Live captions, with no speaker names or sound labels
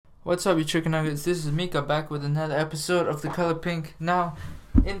What's up, you chicken nuggets? This is Mika back with another episode of The Color Pink. Now,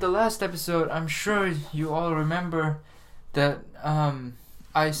 in the last episode, I'm sure you all remember that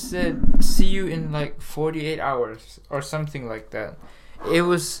I said see you in like 48 hours or something like that. I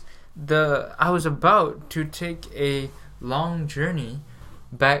was about to take a long journey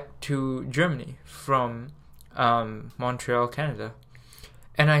back to Germany from Montreal, Canada,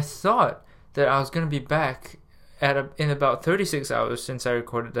 and I thought that I was gonna be back in about 36 hours since I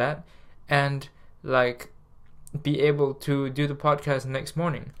recorded that, and like be able to do the podcast next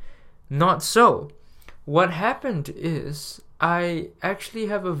morning. Not so. What happened is I actually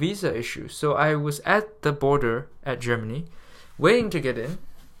have a visa issue. So I was at the border at Germany waiting to get in,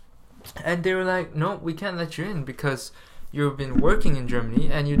 and they were like, no, we can't let you in because you've been working in Germany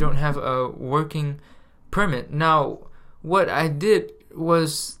and you don't have a working permit. Now, what I did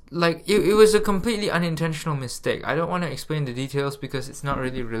was like it was a completely unintentional mistake. I don't want to explain the details because it's not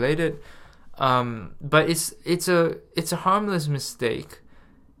really related, but it's a harmless mistake.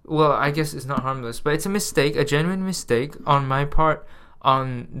 Well, I guess it's not harmless, but it's a mistake, a genuine mistake on my part,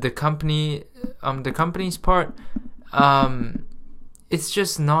 on the company's part. It's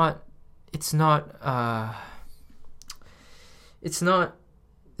just not. It's not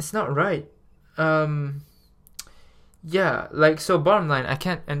right. Yeah, like, so bottom line, I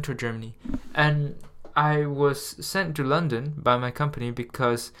can't enter Germany. And I was sent to London by my company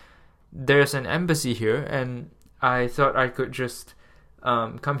because there's an embassy here, and I thought I could just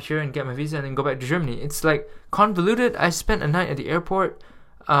come here and get my visa and then go back to Germany. It's like convoluted. I spent a night at the airport,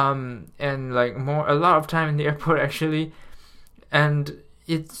 and like a lot of time in the airport actually, and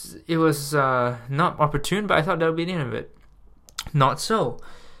it was not opportune, but I thought that would be the end of it. Not so.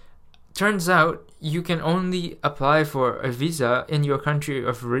 Turns out you can only apply for a visa in your country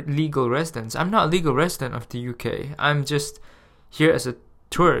of legal residence. I'm not a legal resident of the UK. I'm just here as a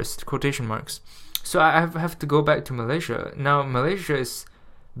tourist, quotation marks. So I have to go back to Malaysia. Now, Malaysia is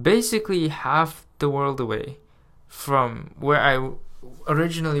basically half the world away from where I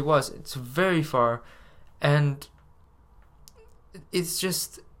originally was. It's very far, and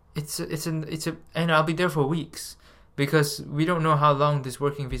and I'll be there for weeks because we don't know how long this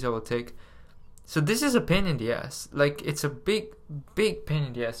working visa will take. So this is a pain in the ass. Like, it's a big pain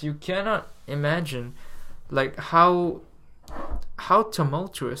in the ass. You cannot imagine like how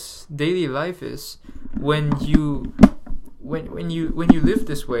tumultuous daily life is when you live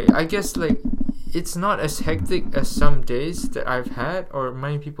this way. I guess like it's not as hectic as some days that I've had or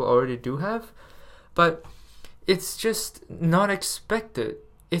many people already do have, but it's just not expected.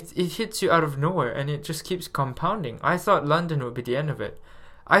 It hits you out of nowhere, and it just keeps compounding. I thought London would be the end of it.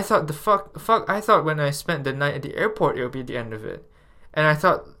 I thought I thought when I spent the night at the airport it would be the end of it. And I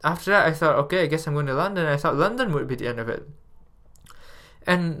thought after that, okay, I guess I'm going to London. I thought London would be the end of it.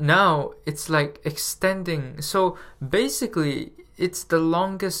 And now it's like extending. So basically, it's the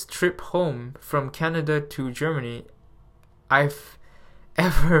longest trip home from Canada to Germany I've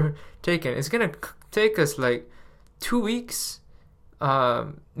ever taken. It's going to take us like 2 weeks.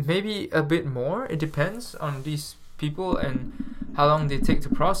 Maybe a bit more. It depends on these people and how long they take to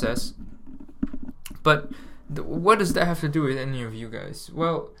process. But what does that have to do with any of you guys?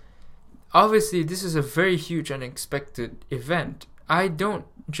 Well, obviously this is a very huge unexpected event. I don't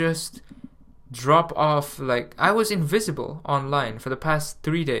just drop off. Like, I was invisible online for the past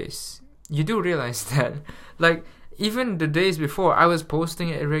 3 days. You do realize that? Like, even the days before, I was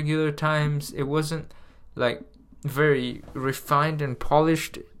posting at irregular times. It wasn't like very refined and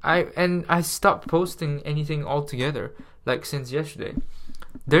polished. I stopped posting anything altogether, like, since yesterday.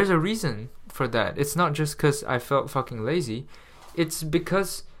 There's a reason for that. It's not just because I felt fucking lazy. It's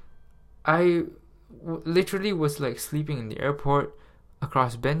because I literally was like sleeping in the airport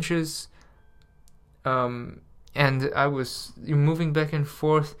across benches, and I was moving back and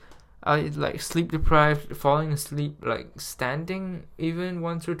forth. I like sleep deprived, falling asleep, like standing even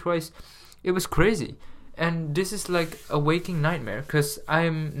once or twice. It was crazy. And this is like a waking nightmare because I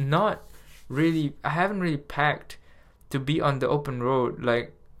haven't really packed to be on the open road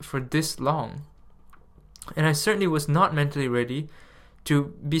like for this long. And I certainly was not mentally ready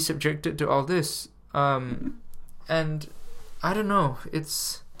to be subjected to all this. And I don't know,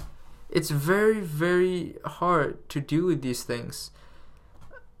 it's very, very hard to deal with these things.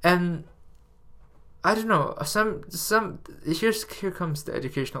 And I don't know, here comes the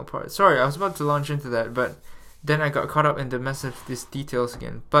educational part. Sorry, I was about to launch into that, but then I got caught up in the mess of these details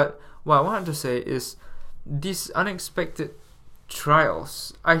again. But what I wanted to say is these unexpected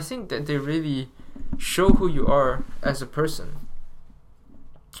trials, I think that they really show who you are as a person.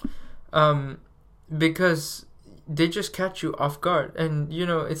 Because they just catch you off guard. And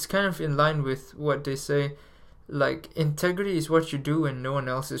it's kind of in line with what they say, like integrity is what you do when no one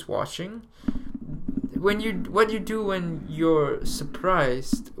else is watching. What you do when you're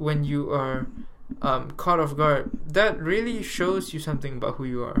surprised, when you are caught off guard, that really shows you something about who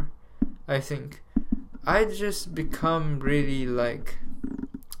you are, I think. I just become really like,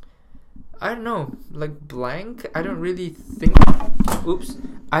 I don't know, like blank. I don't really think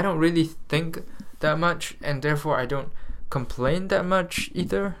that much, and therefore I don't complain that much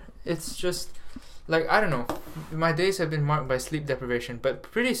either. It's just like, I don't know, my days have been marked by sleep deprivation, but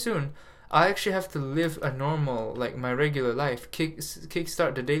pretty soon I actually have to live a normal, like my regular life,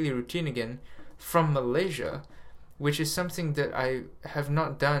 kickstart the daily routine again from Malaysia, which is something that I have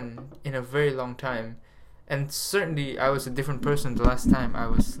not done in a very long time. And certainly I was a different person the last time I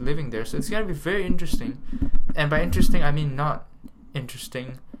was living there. So it's going to be very interesting. And by interesting, I mean not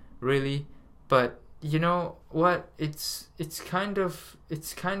interesting, really. But you know what? It's kind of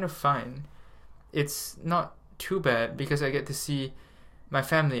fine. It's not too bad because I get to see my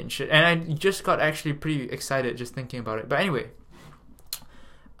family and shit. And I just got actually pretty excited just thinking about it. But anyway,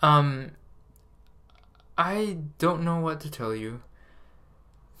 I don't know what to tell you.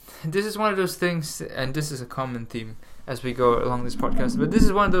 This is one of those things, and this is a common theme as we go along this podcast, but this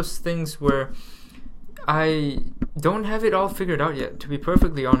is one of those things where I don't have it all figured out yet, to be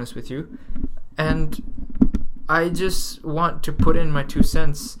perfectly honest with you. And I just want to put in my 2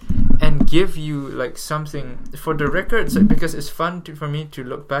 cents and give you like something for the record, because it's fun for me to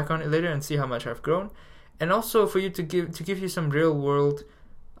look back on it later and see how much I've grown, and also for you to give you some real world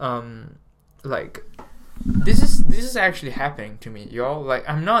like this is actually happening to me, y'all. Like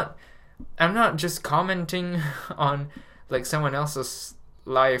I'm not just commenting on like someone else's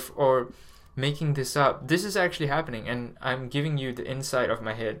life or making this up. This is actually happening, and I'm giving you the inside of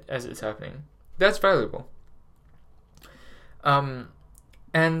my head as it's happening. That's valuable.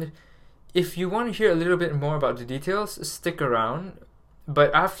 And if you want to hear a little bit more about the details, stick around.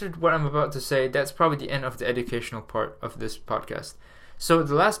 But after what I'm about to say, that's probably the end of the educational part of this podcast. So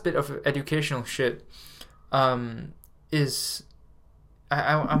the last bit of educational shit is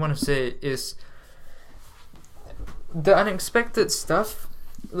I want to say is the unexpected stuff.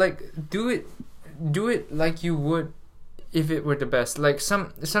 Like do it like you would if it were the best. Like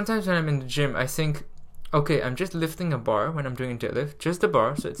sometimes when I'm in the gym, I think, okay, I'm just lifting a bar when I'm doing a deadlift, just a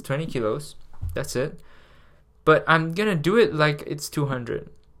bar, so it's 20 kilos, that's it. But I'm gonna do it like it's 200.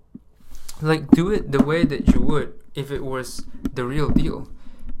 Like do it the way that you would if it was the real deal.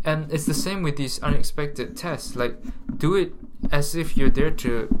 And it's the same with these unexpected tests. Like, do it as if you're there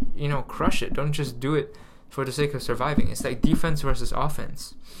to, crush it. Don't just do it for the sake of surviving. It's like defense versus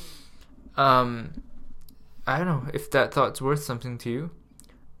offense. I don't know if that thought's worth something to you.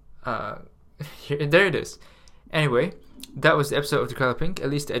 There it is. Anyway, that was the episode of The Color Pink, at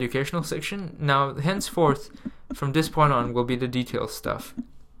least the educational section. Now, henceforth, from this point on, will be the detail stuff.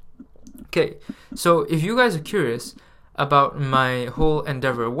 Okay, so if you guys are curious about my whole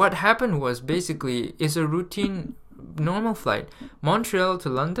endeavor, what happened was basically is a routine normal flight, Montreal to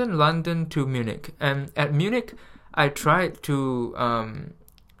London, London to Munich. And at Munich I tried to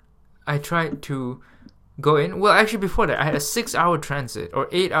go in, well actually before that I had a 6-hour transit or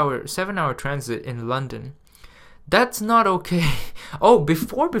 7-hour transit in London. That's not okay.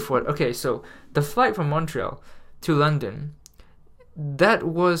 before okay, so the flight from Montreal to London, that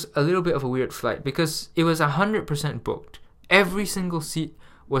was a little bit of a weird flight because it was 100% booked. Every single seat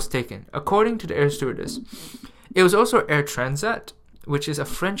was taken, according to the air stewardess. It was also Air Transat, which is a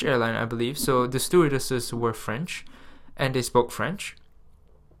French airline, I believe. So the stewardesses were French, and they spoke French.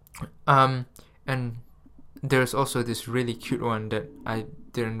 And there's also this really cute one that I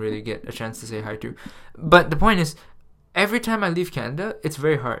didn't really get a chance to say hi to. But the point is, every time I leave Canada, it's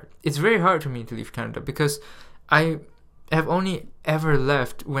very hard. It's very hard for me to leave Canada because I have only ever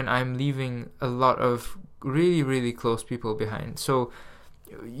left when I'm leaving a lot of really, really close people behind. So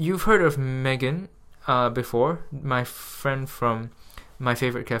you've heard of Megan before, my friend from my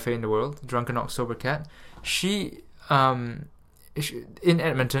favorite cafe in the world, Drunken October Cat. She in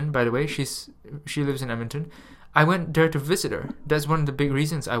Edmonton, by the way, she lives in Edmonton. I went there to visit her. That's one of the big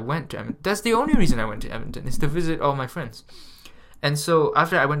reasons I went to Edmonton. That's the only reason I went to Edmonton, is to visit all my friends. And so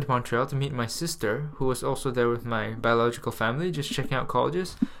after I went to Montreal to meet my sister, who was also there with my biological family, just checking out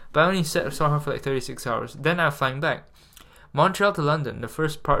colleges, but I only saw her for like 36 hours. Then I was flying back. Montreal to London, the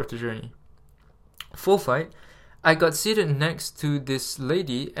first part of the journey. Full flight. I got seated next to this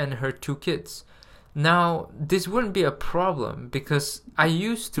lady and her 2 kids. Now, this wouldn't be a problem because I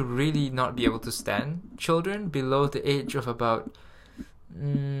used to really not be able to stand children below the age of about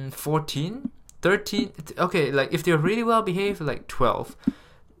 14. 13. Okay, like if they're really well behaved, like 12.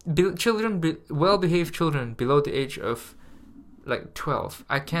 Well-behaved children below the age of like 12.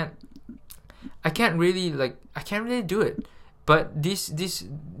 I can't really do it. But this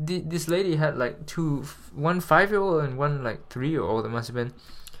lady had like one 5-year-old and one like 3-year-old, it must have been,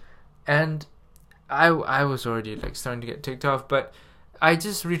 and I was already like starting to get ticked off, but I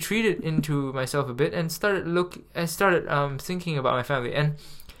just retreated into myself a bit and started thinking about my family. And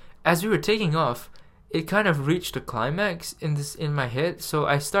as we were taking off, it kind of reached a climax in my head, so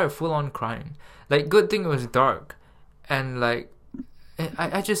I started full on crying. Like, good thing it was dark, and like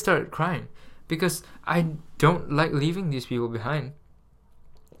I just started crying because I don't like leaving these people behind.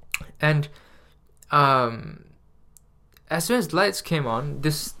 And as soon as lights came on,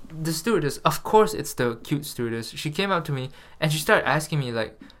 the stewardess, of course it's the cute stewardess, she came up to me and she started asking me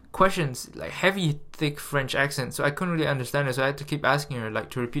like questions, like heavy, thick French accent, so I couldn't really understand her, so I had to keep asking her like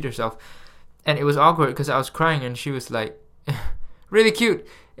to repeat herself. And it was awkward because I was crying and she was like really cute.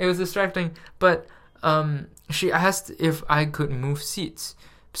 It was distracting, but she asked if I could move seats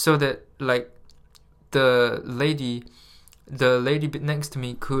so that like the lady next to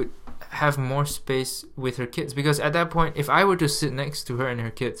me could have more space with her kids, because at that point, if I were to sit next to her and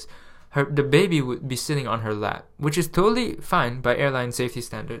her kids, the baby would be sitting on her lap, which is totally fine by airline safety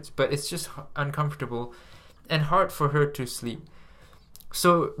standards, but it's just uncomfortable and hard for her to sleep.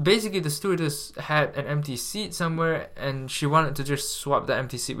 So basically, the stewardess had an empty seat somewhere, and she wanted to just swap that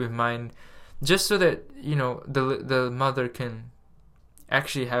empty seat with mine, just so that, you know, the mother can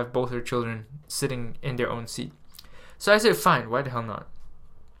actually have both her children sitting in their own seat. So I said, fine, why the hell not?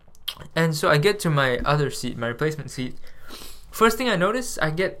 And so I get to my other seat, my replacement seat. First thing I notice,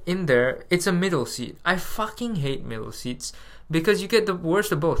 I get in there, it's a middle seat. I fucking hate middle seats because you get the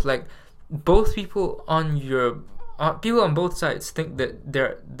worst of both. Like, both people on both sides think that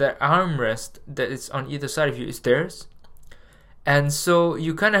their armrest that is on either side of you is theirs. And so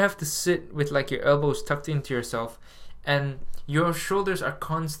you kind of have to sit with like your elbows tucked into yourself, and your shoulders are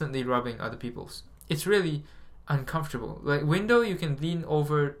constantly rubbing other people's. It's really uncomfortable. Like, window, you can lean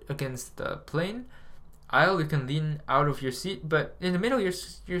over against the plane. Aisle, you can lean out of your seat, but in the middle,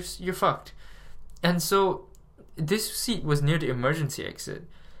 you're fucked. And so this seat was near the emergency exit,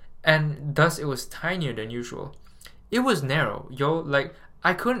 and thus it was tinier than usual. It was narrow, yo. Like,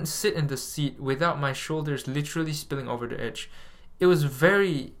 I couldn't sit in the seat without my shoulders literally spilling over the edge. It was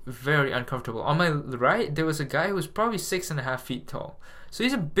very, very uncomfortable. On my right, there was a guy who was probably 6.5 feet tall. So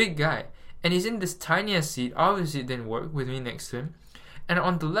he's a big guy. And he's in this tiniest seat. Obviously, it didn't work with me next to him. And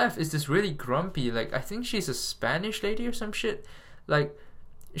on the left is this really grumpy, like, I think she's a Spanish lady or some shit. Like,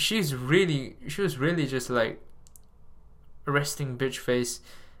 she was really just like a resting bitch face.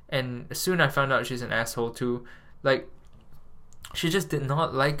 And soon I found out she's an asshole too. Like, she just did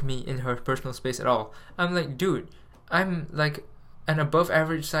not like me in her personal space at all. I'm like, dude, I'm like an above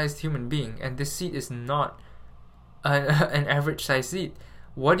average sized human being, and this seat is not an average sized seat.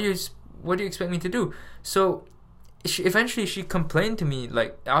 What do you expect me to do? So eventually she complained to me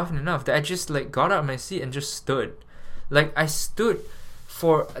like often enough that I just like got out of my seat and just stood. Like, I stood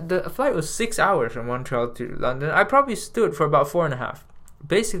for, the flight was 6 hours from Montreal to London. I probably stood for about 4.5.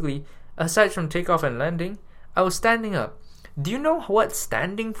 Basically, aside from takeoff and landing, I was standing up. Do you know what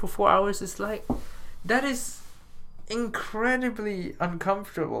standing for 4 hours is like? That is incredibly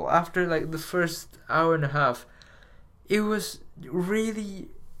uncomfortable. After like the first hour and a half, it was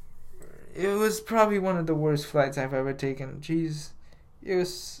probably one of the worst flights I've ever taken. Jeez, it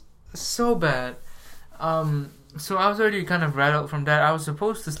was so bad. So I was already kind of rattled from that. I was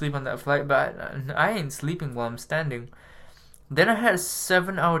supposed to sleep on that flight, but I ain't sleeping while I'm standing. Then I had a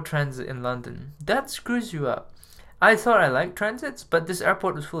 7-hour transit in London. That screws you up. I thought I liked transits, but this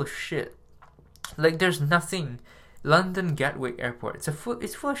airport was full of shit. Like, there's nothing. London Gatwick Airport, it's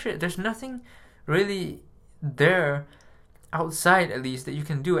full of shit. There's nothing really there outside, at least, that you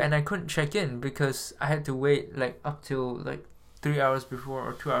can do. And I couldn't check in because I had to wait like up till like 3 hours before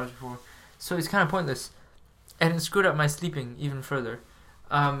or 2 hours before. So it's kind of pointless, and it screwed up my sleeping even further.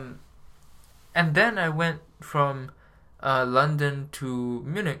 And then I went from London to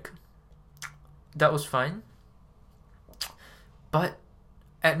Munich. That was fine, but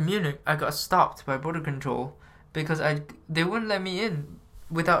at Munich I got stopped by border control because they wouldn't let me in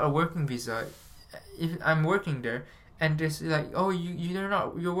without a working visa. If I'm working there, and it's like, oh,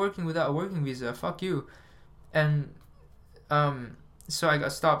 you're working without a working visa, fuck you. And so I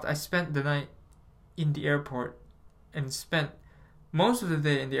got stopped. I spent the night in the airport and spent most of the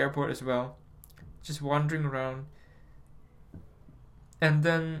day in the airport as well, just wandering around. And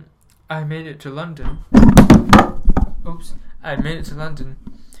then I made it to London. I made it to London.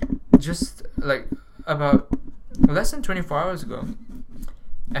 just like about less than 24 hours ago,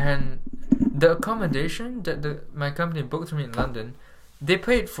 and the accommodation that my company booked for me in London, they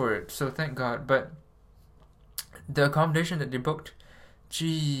paid for it, so thank God. But the accommodation that they booked,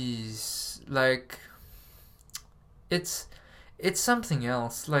 jeez, like it's something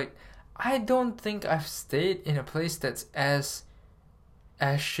else. Like, I don't think I've stayed in a place that's as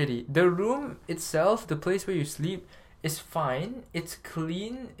shitty. The room itself, the place where you sleep, is fine. It's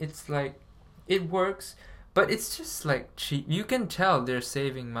clean. It's like, it works, but it's just like cheap. You can tell they're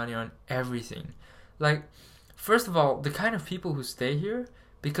saving money on everything. Like, first of all, the kind of people who stay here,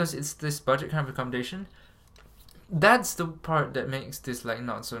 because it's this budget kind of accommodation, that's the part that makes this like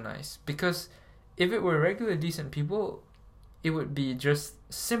not so nice. Because if it were regular decent people, it would be just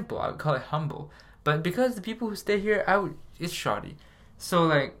simple. I would call it humble. But because the people who stay here, it's shoddy. So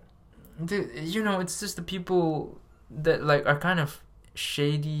like, it's just the people that like are kind of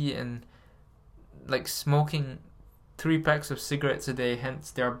shady and like smoking 3 packs of cigarettes a day.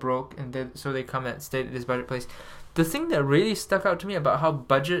 Hence, they are broke, and so they come and stay at this budget place. The thing that really stuck out to me about how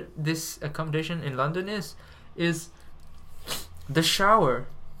budget this accommodation in London is the shower.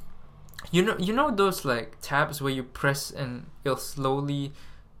 You know those like tabs where you press and it'll slowly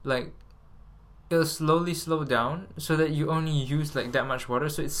slow down so that you only use like that much water,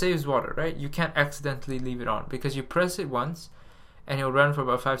 so it saves water, right? You can't accidentally leave it on because you press it once and it'll run for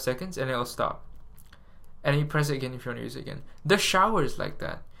about 5 seconds and it'll stop, and you press it again if you want to use it again. The shower is like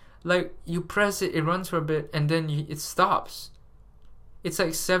that. Like, you press it, it runs for a bit, and then it stops. It's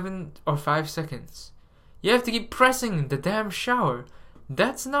like 7 or 5 seconds. You have to keep pressing the damn shower.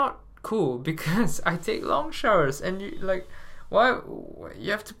 That's not cool, because I take long showers, and you like, why you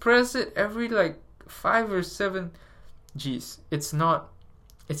have to press it every like 5 or 7? Jeez, it's not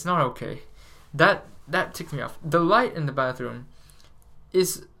okay. That ticked me off. The light in the bathroom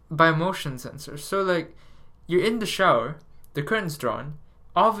is by motion sensor. So like, you're in the shower, the curtain's drawn,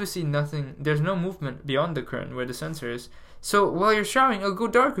 obviously there's no movement beyond the curtain where the sensor is. So while you're showering, it'll go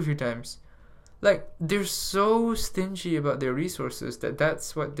dark a few times. Like, they're so stingy about their resources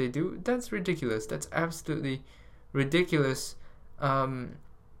that's what they do. That's ridiculous. That's absolutely ridiculous.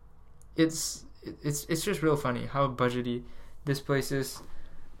 It's just real funny how budgety this place is.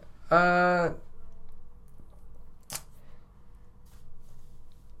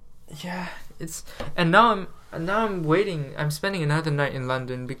 Yeah, and now I'm waiting. I'm spending another night in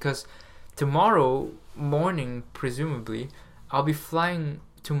London because tomorrow morning, presumably, I'll be flying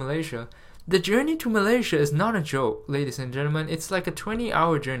to Malaysia. The journey to Malaysia is not a joke, ladies and gentlemen. It's like a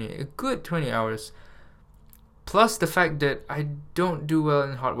 20-hour journey, a good 20 hours. Plus the fact that I don't do well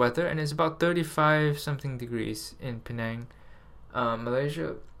in hot weather, and it's about 35 something degrees in Penang,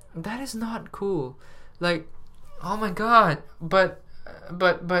 Malaysia. That is not cool. Like, oh my god. But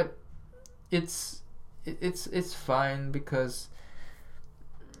it's fine because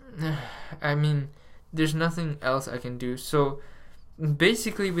I mean, there's nothing else I can do. So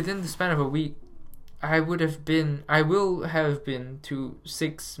basically, within the span of a week, I will have been to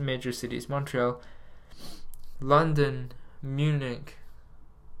 6 major cities: Montreal, London, Munich,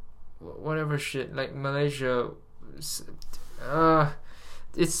 whatever shit, like Malaysia.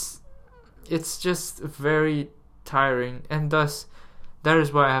 It's just very tiring, and thus that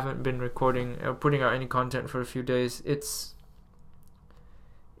is why I haven't been recording or putting out any content for a few days. It's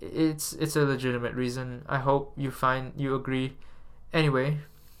a legitimate reason. I hope you agree. Anyway,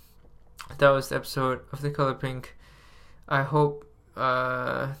 that was the episode of The Color Pink. I hope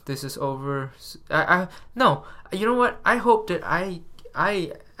this is over. No, you know what? I hope that I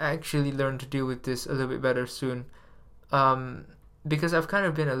actually learn to deal with this a little bit better soon. Because I've kind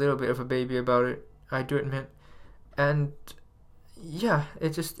of been a little bit of a baby about it, I do admit. And yeah,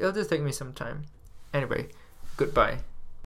 it'll just take me some time. Anyway, goodbye.